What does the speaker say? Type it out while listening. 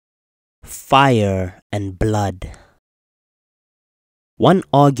Fire and blood. One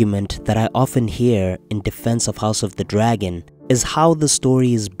argument that I often hear in defense of House of the Dragon is how the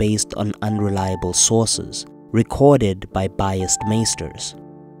story is based on unreliable sources, recorded by biased maesters.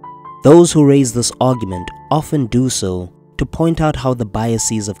 Those who raise this argument often do so to point out how the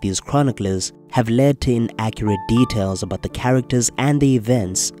biases of these chroniclers have led to inaccurate details about the characters and the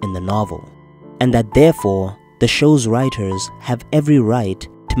events in the novel, and that therefore the show's writers have every right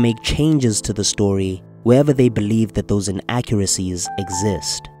to make changes to the story wherever they believe that those inaccuracies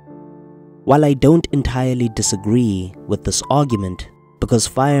exist. While I don't entirely disagree with this argument, because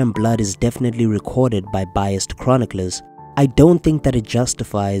Fire and Blood is definitely recorded by biased chroniclers, I don't think that it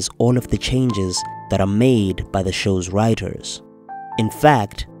justifies all of the changes that are made by the show's writers. In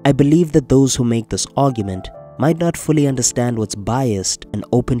fact, I believe that those who make this argument might not fully understand what's biased and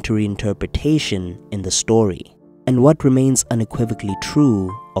open to reinterpretation in the story, and what remains unequivocally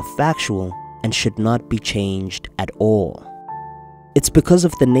true or factual and should not be changed at all. It's because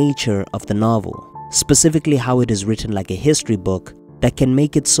of the nature of the novel, specifically how it is written like a history book, that can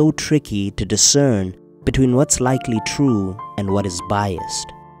make it so tricky to discern between what's likely true and what is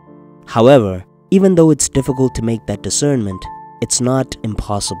biased. However, even though it's difficult to make that discernment, it's not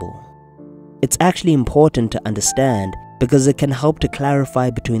impossible. It's actually important to understand because it can help to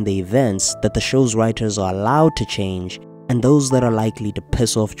clarify between the events that the show's writers are allowed to change and those that are likely to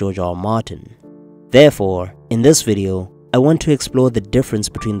piss off George R. R. Martin. Therefore, in this video, I want to explore the difference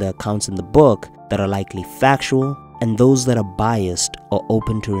between the accounts in the book that are likely factual and those that are biased or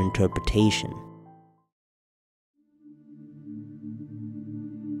open to interpretation.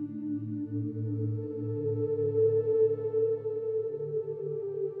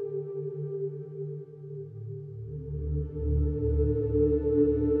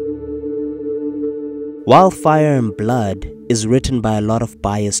 While Fire and Blood is written by a lot of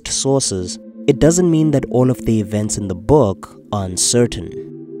biased sources, it doesn't mean that all of the events in the book are uncertain.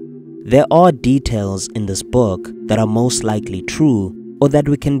 There are details in this book that are most likely true or that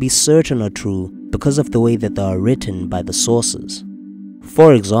we can be certain are true because of the way that they are written by the sources.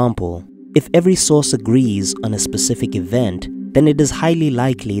 For example, if every source agrees on a specific event, then it is highly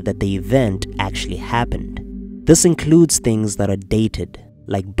likely that the event actually happened. This includes things that are dated,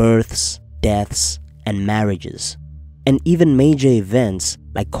 like births, deaths, and marriages, and even major events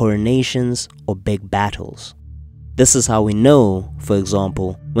like coronations or big battles. This is how we know, for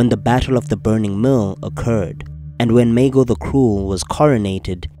example, when the Battle of the Burning Mill occurred, and when Mago the Cruel was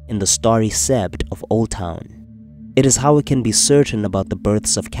coronated in the Starry Sept of Old Town. It is how we can be certain about the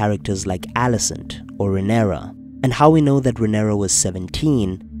births of characters like Alicent or Rhaenyra, and how we know that Rhaenyra was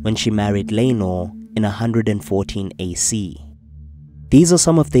 17 when she married Laenor in 114 AC. These are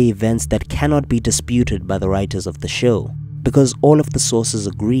some of the events that cannot be disputed by the writers of the show, because all of the sources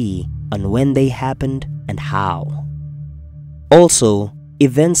agree on when they happened and how. Also,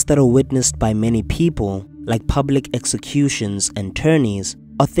 events that are witnessed by many people, like public executions and tourneys,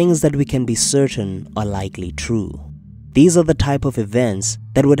 are things that we can be certain are likely true. These are the type of events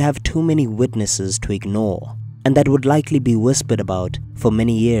that would have too many witnesses to ignore, and that would likely be whispered about for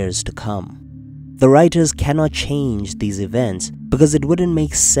many years to come. The writers cannot change these events because it wouldn't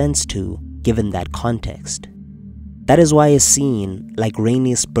make sense to, given that context. That is why a scene like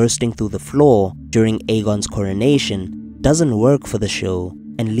Rhaenys bursting through the floor during Aegon's coronation doesn't work for the show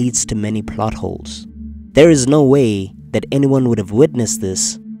and leads to many plot holes. There is no way that anyone would have witnessed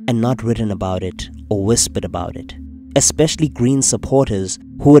this and not written about it or whispered about it, especially Green supporters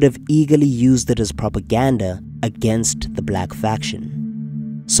who would have eagerly used it as propaganda against the Black faction.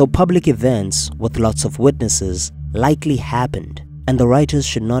 So public events with lots of witnesses likely happened, and the writers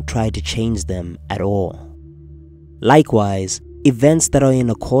should not try to change them at all. Likewise, events that are in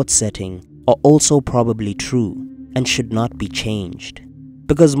a court setting are also probably true and should not be changed,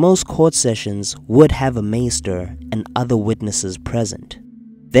 because most court sessions would have a maester and other witnesses present.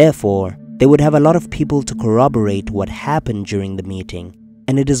 Therefore, they would have a lot of people to corroborate what happened during the meeting,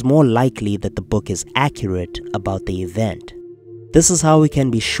 and it is more likely that the book is accurate about the event. This is how we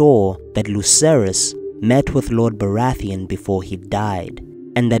can be sure that Lucerys met with Lord Baratheon before he died,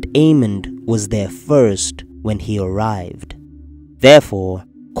 and that Aemond was there first when he arrived. Therefore,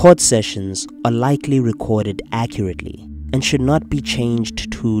 court sessions are likely recorded accurately and should not be changed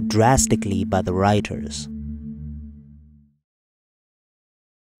too drastically by the writers.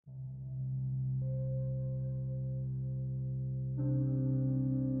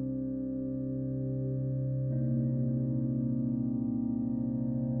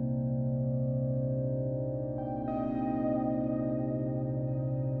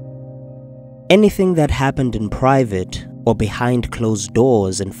 Anything that happened in private or behind closed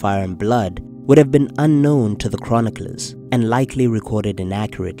doors in Fire and Blood would have been unknown to the chroniclers and likely recorded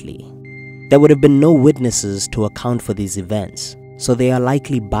inaccurately. There would have been no witnesses to account for these events, so they are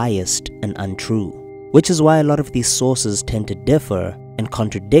likely biased and untrue, which is why a lot of these sources tend to differ and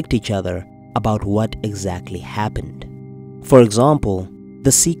contradict each other about what exactly happened. For example,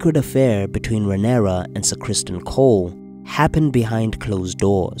 the secret affair between Rhaenyra and Sir Criston Cole happened behind closed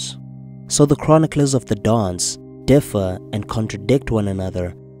doors, so the chroniclers of the dance differ and contradict one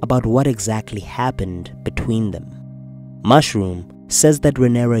another about what exactly happened between them. Mushroom says that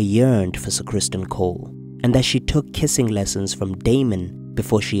Rhaenyra yearned for Sir Criston Cole and that she took kissing lessons from Daemon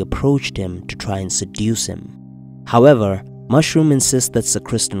before she approached him to try and seduce him. However, Mushroom insists that Sir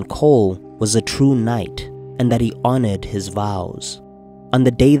Criston Cole was a true knight and that he honored his vows. On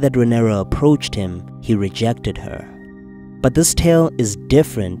the day that Rhaenyra approached him, he rejected her. But this tale is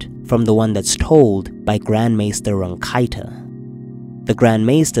different from the one that's told by Grand Maester Ronkaita. The Grand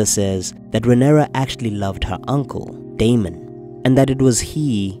Maester says that Rhaenyra actually loved her uncle, Daemon, and that it was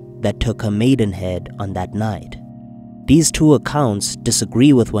he that took her maidenhead on that night. These two accounts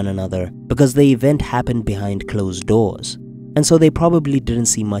disagree with one another because the event happened behind closed doors, and so they probably didn't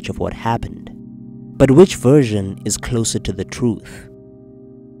see much of what happened. But which version is closer to the truth?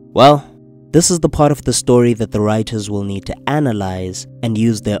 Well, this is the part of the story that the writers will need to analyze and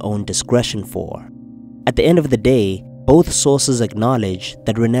use their own discretion for. At the end of the day, both sources acknowledge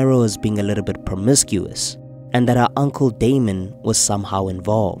that Rhaenyra was being a little bit promiscuous and that her uncle Daemon was somehow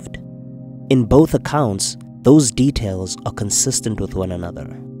involved. In both accounts, those details are consistent with one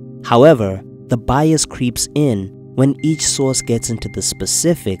another. However, the bias creeps in when each source gets into the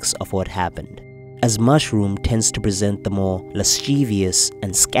specifics of what happened, as Mushroom tends to present the more lascivious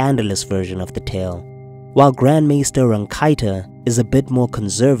and scandalous version of the tale, while Grand Maester Ronkaita is a bit more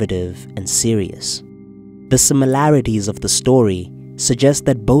conservative and serious. The similarities of the story suggest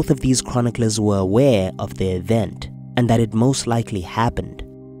that both of these chroniclers were aware of the event and that it most likely happened,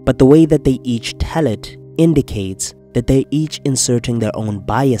 but the way that they each tell it indicates that they're each inserting their own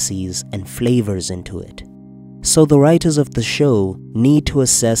biases and flavors into it. So the writers of the show need to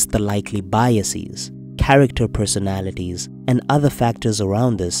assess the likely biases, character personalities, and other factors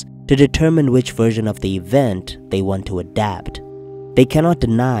around this to determine which version of the event they want to adapt. They cannot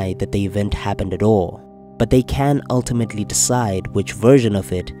deny that the event happened at all, but they can ultimately decide which version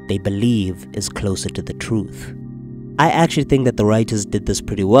of it they believe is closer to the truth. I actually think that the writers did this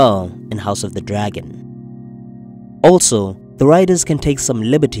pretty well in House of the Dragon. Also, the writers can take some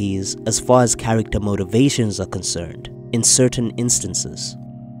liberties as far as character motivations are concerned in certain instances.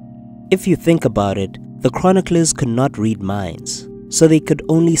 If you think about it, the chroniclers could not read minds, so they could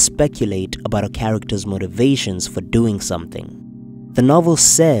only speculate about a character's motivations for doing something. The novel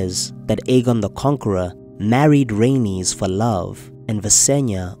says that Aegon the Conqueror married Rhaenys for love and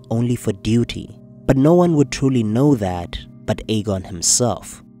Visenya only for duty, but no one would truly know that but Aegon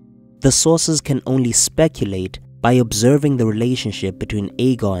himself. The sources can only speculate by observing the relationship between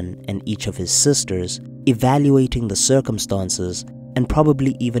Aegon and each of his sisters, evaluating the circumstances, and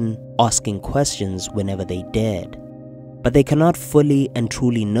probably even asking questions whenever they dared. But they cannot fully and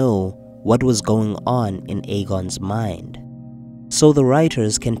truly know what was going on in Aegon's mind. So the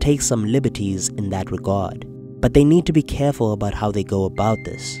writers can take some liberties in that regard, but they need to be careful about how they go about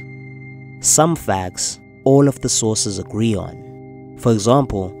this. Some facts all of the sources agree on. For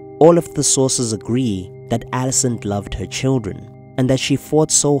example, all of the sources agree that Alicent loved her children and that she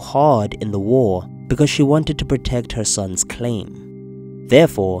fought so hard in the war because she wanted to protect her son's claim.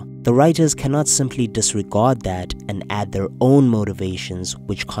 Therefore, the writers cannot simply disregard that and add their own motivations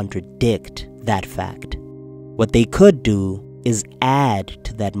which contradict that fact. What they could do is add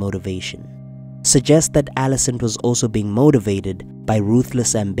to that motivation. Suggest that Alicent was also being motivated by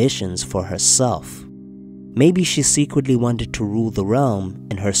ruthless ambitions for herself. Maybe she secretly wanted to rule the realm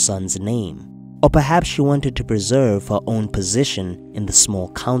in her son's name, or perhaps she wanted to preserve her own position in the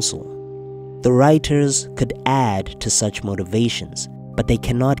small council. The writers could add to such motivations, but they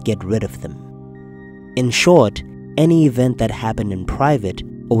cannot get rid of them. In short, any event that happened in private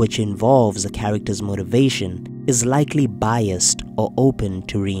or which involves a character's motivation is likely biased or open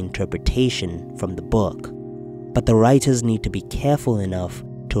to reinterpretation from the book. But the writers need to be careful enough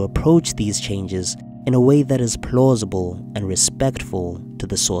to approach these changes in a way that is plausible and respectful to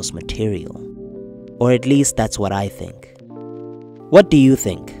the source material. Or at least that's what I think. What do you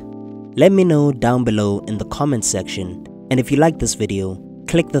think? Let me know down below in the comments section, and if you like this video,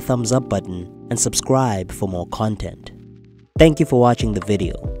 click the thumbs up button and subscribe for more content. Thank you for watching the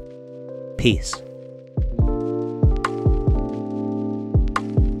video. Peace.